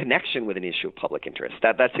in connection with an issue of public interest.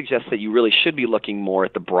 That suggests that you really should be looking more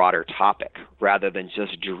at the broader topic rather than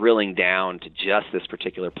just drilling down to just this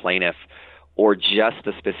particular plaintiff or just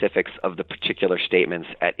the specifics of the particular statements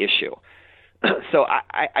at issue. So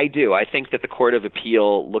I do. I think that the Court of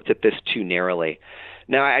Appeal looked at this too narrowly.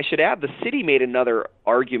 Now, I should add, the city made another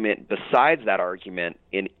argument besides that argument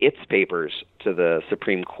in its papers to the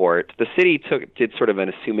Supreme Court. The city did sort of an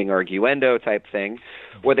assuming arguendo type thing,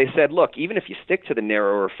 where they said, look, even if you stick to the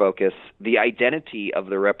narrower focus, the identity of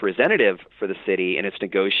the representative for the city in its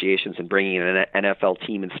negotiations and bringing an NFL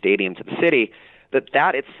team and stadium to the city,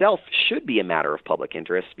 that itself should be a matter of public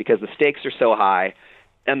interest because the stakes are so high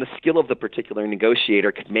and the skill of the particular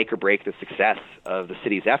negotiator could make or break the success of the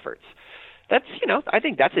city's efforts. That's, I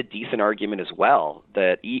think that's a decent argument as well,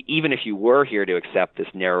 that even if you were here to accept this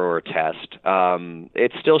narrower test,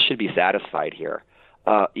 it still should be satisfied here.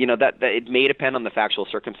 That it may depend on the factual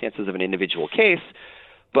circumstances of an individual case,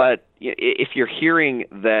 but if you're hearing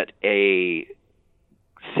that a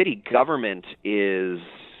city government is,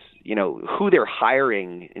 who they're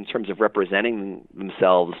hiring in terms of representing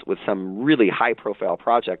themselves with some really high-profile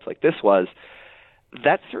project like this was,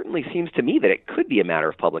 that certainly seems to me that it could be a matter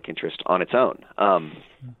of public interest on its own.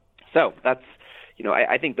 So that's,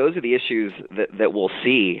 I think those are the issues that we'll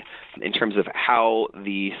see in terms of how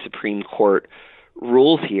the Supreme Court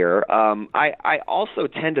rules here. I also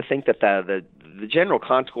tend to think that the general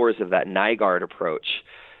contours of that Nygaard approach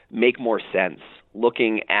make more sense,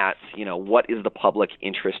 looking at, what is the public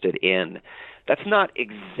interested in. That's not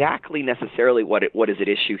exactly necessarily what is at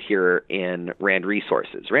issue here in Rand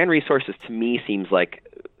Resources. Rand Resources, to me, seems like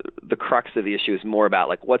the crux of the issue is more about,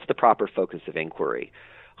 what's the proper focus of inquiry?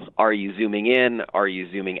 Are you zooming in? Are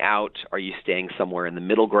you zooming out? Are you staying somewhere in the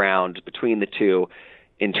middle ground between the two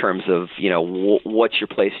in terms of, what you're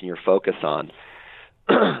placing your focus on?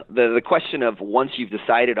 The question of, once you've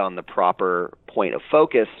decided on the proper point of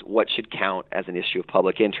focus, what should count as an issue of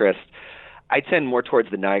public interest? I tend more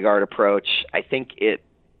towards the Nygaard approach. I think it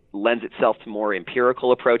lends itself to more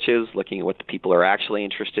empirical approaches, looking at what the people are actually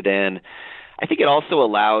interested in. I think it also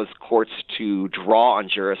allows courts to draw on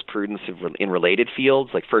jurisprudence in related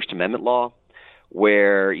fields, like First Amendment law,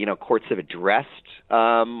 where, courts have addressed,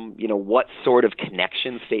 what sort of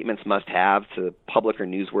connection statements must have to public or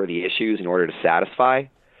newsworthy issues in order to satisfy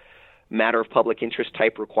matter of public interest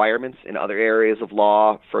type requirements in other areas of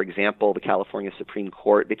law. For example, the California Supreme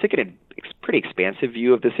Court, they took a pretty expansive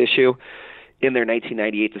view of this issue in their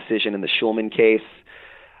 1998 decision in the Schulman case.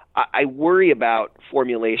 I worry about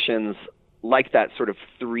formulations like that sort of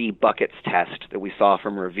three buckets test that we saw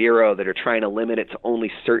from Rivero that are trying to limit it to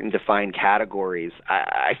only certain defined categories.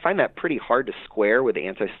 I find that pretty hard to square with the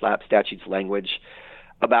anti-SLAPP statute's language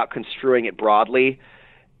about construing it broadly.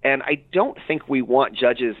 And I don't think we want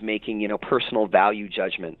judges making, personal value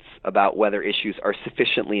judgments about whether issues are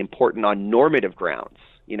sufficiently important on normative grounds,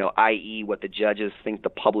 i.e. what the judges think the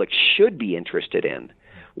public should be interested in,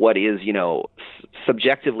 what is,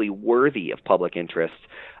 subjectively worthy of public interest.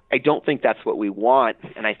 I don't think that's what we want,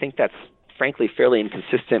 and I think that's, frankly, fairly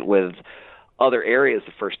inconsistent with other areas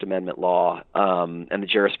of First Amendment law and the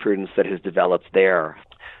jurisprudence that has developed there.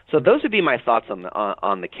 So those would be my thoughts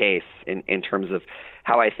on the case in terms of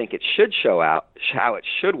how I think it should show out, how it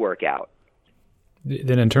should work out.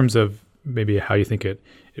 Then, in terms of maybe how you think it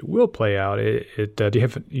will play out,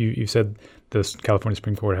 do you said this California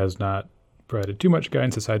Supreme Court has not provided too much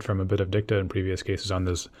guidance aside from a bit of dicta in previous cases on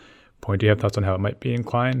this point. Do you have thoughts on how it might be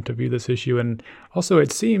inclined to view this issue? And also,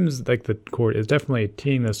 it seems like the court is definitely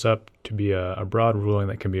teeing this up to be a broad ruling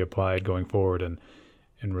that can be applied going forward in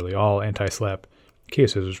really all anti-SLAPP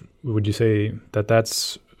cases. Would you say that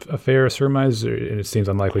that's a fair surmise? It seems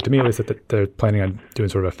unlikely to me, at least, that they're planning on doing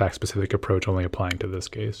sort of a fact-specific approach only applying to this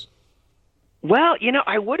case. Well,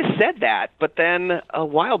 I would have said that, but then a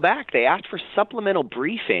while back they asked for supplemental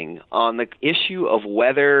briefing on the issue of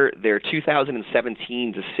whether their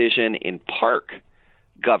 2017 decision in Park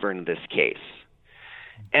governed this case.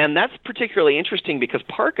 And that's particularly interesting because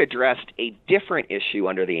Park addressed a different issue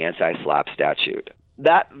under the anti-SLAPP statute.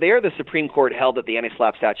 The Supreme Court held that the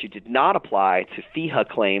anti-SLAPP statute did not apply to FEHA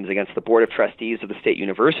claims against the Board of Trustees of the state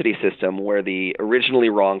university system, where the originally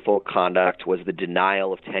wrongful conduct was the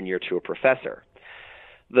denial of tenure to a professor.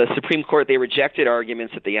 The Supreme Court, they rejected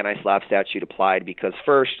arguments that the anti-SLAPP statute applied because,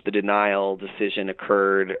 first, the denial decision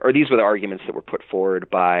occurred, or these were the arguments that were put forward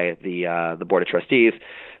by the Board of Trustees,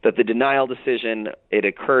 that the denial decision, it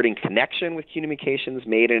occurred in connection with communications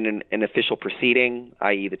made in an official proceeding,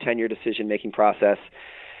 i.e. the tenure decision-making process.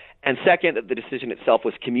 And second, that the decision itself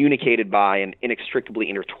was communicated by and inextricably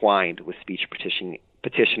intertwined with speech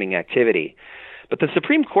petitioning activity. But the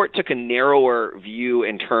Supreme Court took a narrower view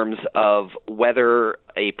in terms of whether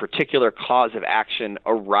a particular cause of action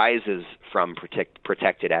arises from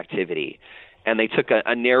protected activity. And they took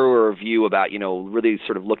a narrower view about, really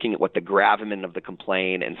sort of looking at what the gravamen of the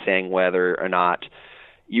complaint and saying whether or not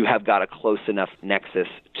you have got a close enough nexus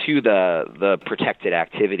to the protected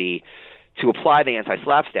activity to apply the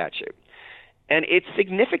anti-SLAPP statute. And it's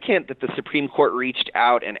significant that the Supreme Court reached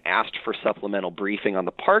out and asked for supplemental briefing on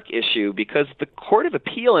the Park issue because the Court of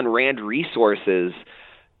Appeal and Rand Resources,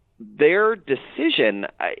 their decision,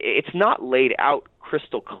 it's not laid out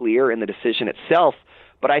crystal clear in the decision itself,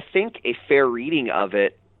 but I think a fair reading of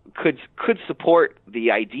it could support the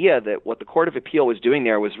idea that what the Court of Appeal was doing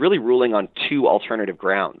there was really ruling on two alternative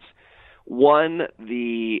grounds. One,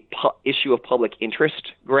 the issue of public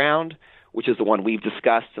interest ground, which is the one we've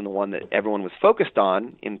discussed and the one that everyone was focused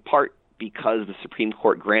on, in part because the Supreme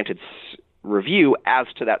Court granted review as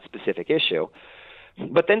to that specific issue.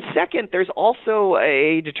 But then second, there's also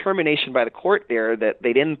a determination by the court there that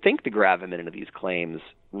they didn't think the gravamen of these claims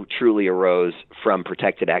truly arose from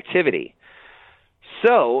protected activity.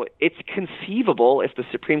 So it's conceivable if the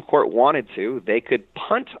Supreme Court wanted to, they could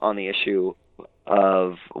punt on the issue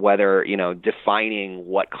of whether, defining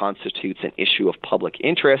what constitutes an issue of public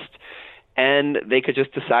interest, and they could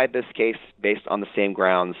just decide this case based on the same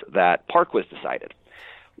grounds that Park was decided.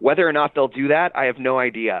 Whether or not they'll do that, I have no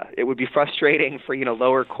idea. It would be frustrating for,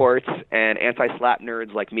 lower courts and anti-SLAPP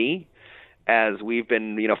nerds like me, as we've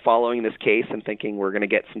been, following this case and thinking we're going to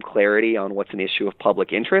get some clarity on what's an issue of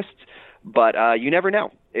public interest. But you never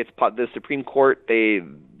know. It's the Supreme Court. They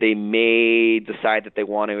may decide that they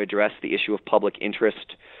want to address the issue of public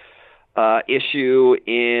interest issue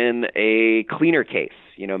in a cleaner case.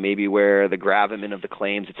 Maybe where the gravamen of the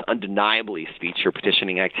claims, it's undeniably speech or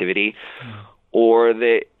petitioning activity, or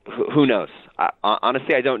who knows?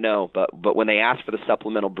 Honestly, I don't know. But when they asked for the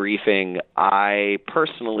supplemental briefing, I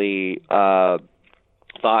personally thought,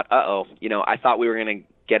 I thought we were going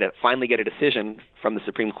to finally get a decision from the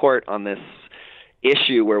Supreme Court on this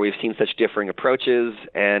issue where we've seen such differing approaches,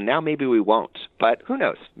 and now maybe we won't. But who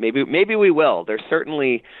knows? Maybe we will. There's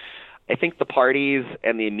certainly, I think the parties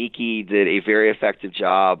and the amici did a very effective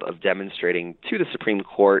job of demonstrating to the Supreme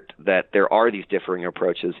Court that there are these differing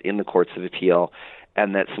approaches in the courts of appeal,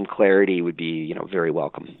 and that some clarity would be, very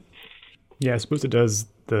welcome. Yeah, I suppose it does.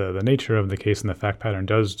 The nature of the case and the fact pattern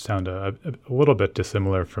does sound a little bit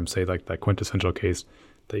dissimilar from, say, like that quintessential case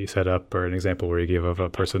that you set up, or an example where you gave of a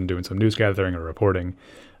person doing some news gathering or reporting.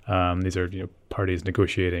 These are parties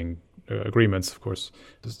negotiating agreements, of course.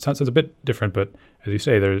 It sounds a bit different, but as you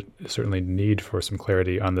say, there's certainly need for some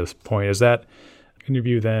clarity on this point. Is that, in your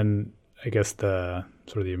view, then, I guess the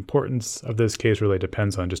sort of the importance of this case really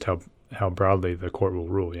depends on just how broadly the court will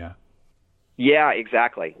rule, yeah? Yeah,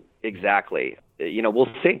 exactly. We'll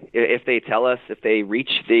see. If they tell us, if they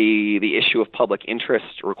reach the issue of public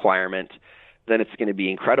interest requirement, then it's going to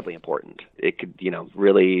be incredibly important. It could,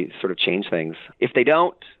 really sort of change things. If they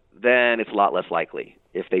don't, then it's a lot less likely.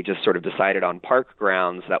 If they just sort of decided on park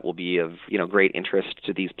grounds, that will be of, great interest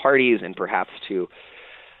to these parties and perhaps to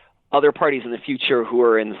other parties in the future who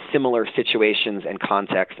are in similar situations and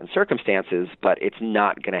contexts and circumstances, but it's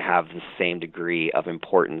not going to have the same degree of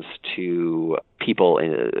importance to people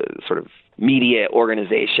in sort of media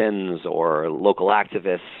organizations or local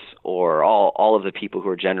activists or all of the people who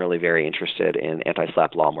are generally very interested in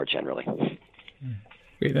anti-SLAPP law more generally.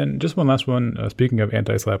 Great. Then just one last one. Speaking of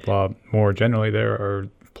anti-SLAPP law more generally, there are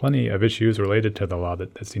plenty of issues related to the law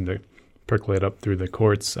that seem to percolate up through the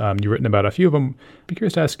courts. You've written about a few of them. I'd be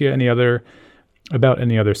curious to ask you any other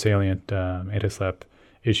salient anti-SLAPP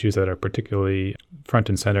issues that are particularly front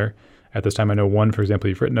and center at this time. I know one, for example,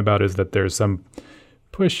 you've written about is that there's some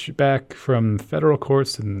pushback from federal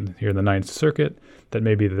courts and here in the Ninth Circuit that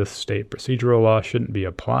maybe this state procedural law shouldn't be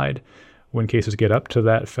applied when cases get up to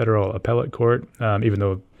that federal appellate court, even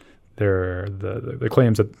though the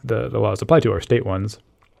claims that the laws apply to are state ones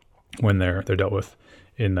when they're dealt with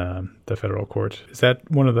in the federal court. Is that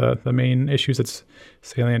one of the main issues that's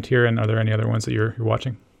salient here, and are there any other ones that you're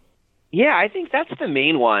watching? Yeah, I think that's the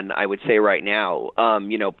main one I would say right now.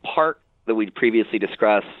 Park that we previously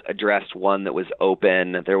discussed addressed one that was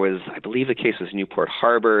open. There was, I believe the case was Newport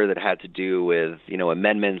Harbor that had to do with,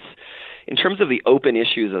 amendments. In terms of the open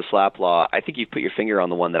issues of SLAPP law, I think you've put your finger on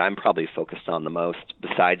the one that I'm probably focused on the most,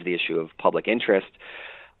 besides the issue of public interest.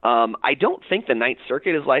 I don't think the Ninth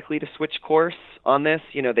Circuit is likely to switch course on this.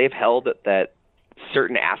 They've held that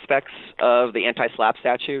certain aspects of the anti-SLAPP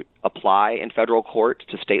statute apply in federal court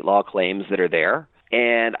to state law claims that are there.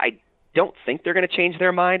 And I don't think they're going to change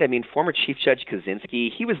their mind. I mean, former Chief Judge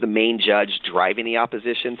Kaczynski, he was the main judge driving the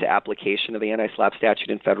opposition to application of the anti-SLAPP statute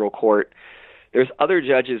in federal court. There's other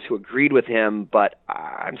judges who agreed with him, but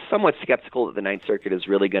I'm somewhat skeptical that the Ninth Circuit is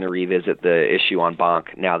really going to revisit the issue en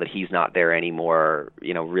banc now that he's not there anymore,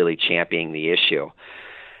 really championing the issue.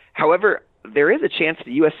 However, there is a chance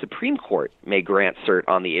the U.S. Supreme Court may grant cert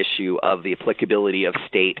on the issue of the applicability of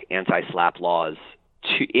state anti-SLAPP laws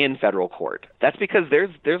in federal court. That's because there's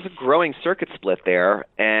a growing circuit split there,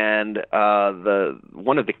 and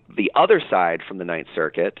the other side from the Ninth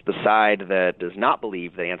Circuit, the side that does not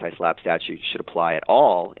believe the anti-SLAPP statute should apply at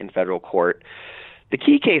all in federal court, the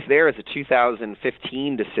key case there is a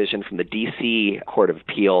 2015 decision from the D.C. Court of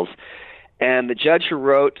Appeals. And the judge who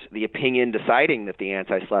wrote the opinion deciding that the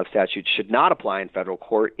anti-SLAPP statute should not apply in federal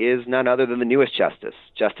court is none other than the newest justice,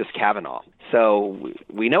 Justice Kavanaugh. So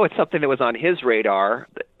we know it's something that was on his radar.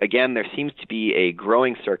 Again, there seems to be a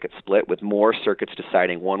growing circuit split with more circuits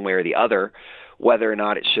deciding one way or the other whether or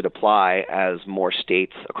not it should apply as more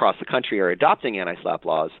states across the country are adopting anti-SLAPP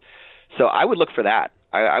laws. So I would look for that.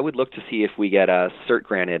 I would look to see if we get a cert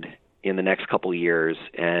granted in the next couple of years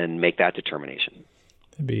and make that determination.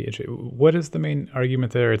 What is the main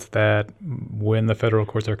argument there? It's that when the federal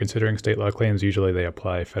courts are considering state law claims, usually they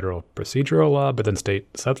apply federal procedural law, but then state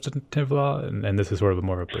substantive law, and this is sort of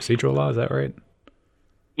more of a procedural law. Is that right?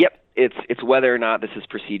 it's whether or not this is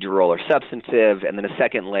procedural or substantive, and then a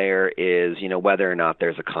second layer is, whether or not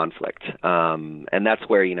there's a conflict. And that's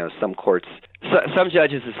where, some courts, some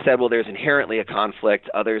judges have said, well, there's inherently a conflict.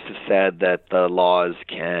 Others have said that the laws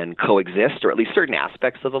can coexist, or at least certain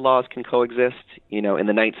aspects of the laws can coexist. In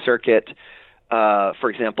the Ninth Circuit, for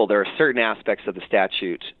example, there are certain aspects of the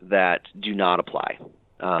statute that do not apply.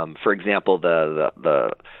 For example,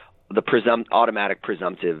 the automatic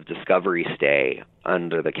presumptive discovery stay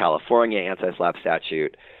under the California anti-SLAPP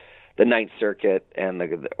statute, the Ninth Circuit, and I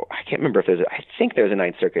can't remember if I think there's a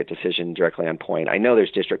Ninth Circuit decision directly on point. I know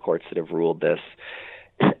there's district courts that have ruled this,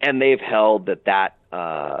 and they've held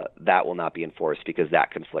that will not be enforced because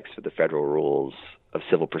that conflicts with the federal rules of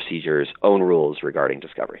civil procedure's own rules regarding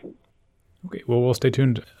discovery. Okay, well, we'll stay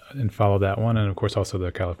tuned and follow that one, and of course also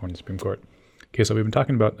the California Supreme Court case that we've been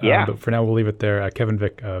talking about. But for now, we'll leave it there. Kevin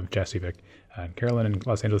Vick of Jassy Vick and Carolan in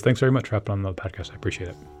Los Angeles, thanks very much for hopping on the podcast. I appreciate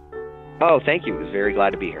it. Oh, thank you. I was very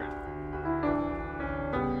glad to be here.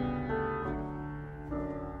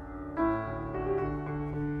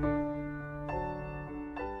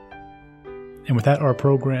 And with that, our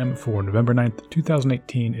program for November 9th,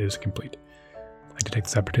 2018 is complete. I'd like to take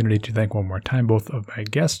this opportunity to thank one more time both of my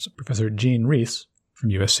guests, Professor Jean Reisz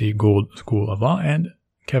from USC Gould School of Law and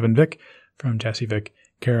Kevin Vick from Jassy Vick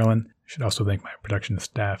Carolan. I should also thank my production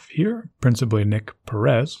staff here, principally Nick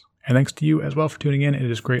Perez. And thanks to you as well for tuning in. It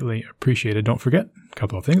is greatly appreciated. Don't forget a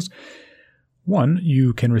couple of things. One,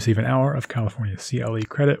 you can receive an hour of California CLE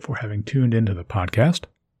credit for having tuned into the podcast.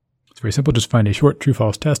 It's very simple. Just find a short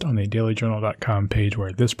true-false test on the dailyjournal.com page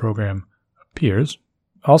where this program appears.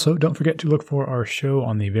 Also, don't forget to look for our show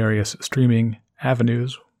on the various streaming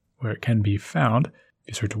avenues where it can be found. If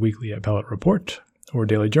you search Weekly Appellate Report or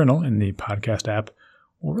Daily Journal in the podcast app,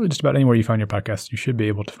 or really just about anywhere you find your podcasts, you should be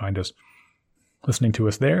able to find us. Listening to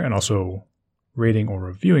us there and also rating or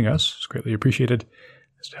reviewing us is greatly appreciated.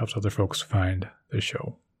 This helps other folks find the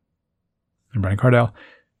show. I'm Brian Cardell.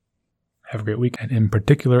 Have a great week, and in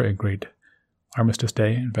particular, a great Armistice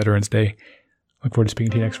Day and Veterans Day. Look forward to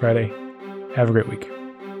speaking to you next Friday. Have a great week.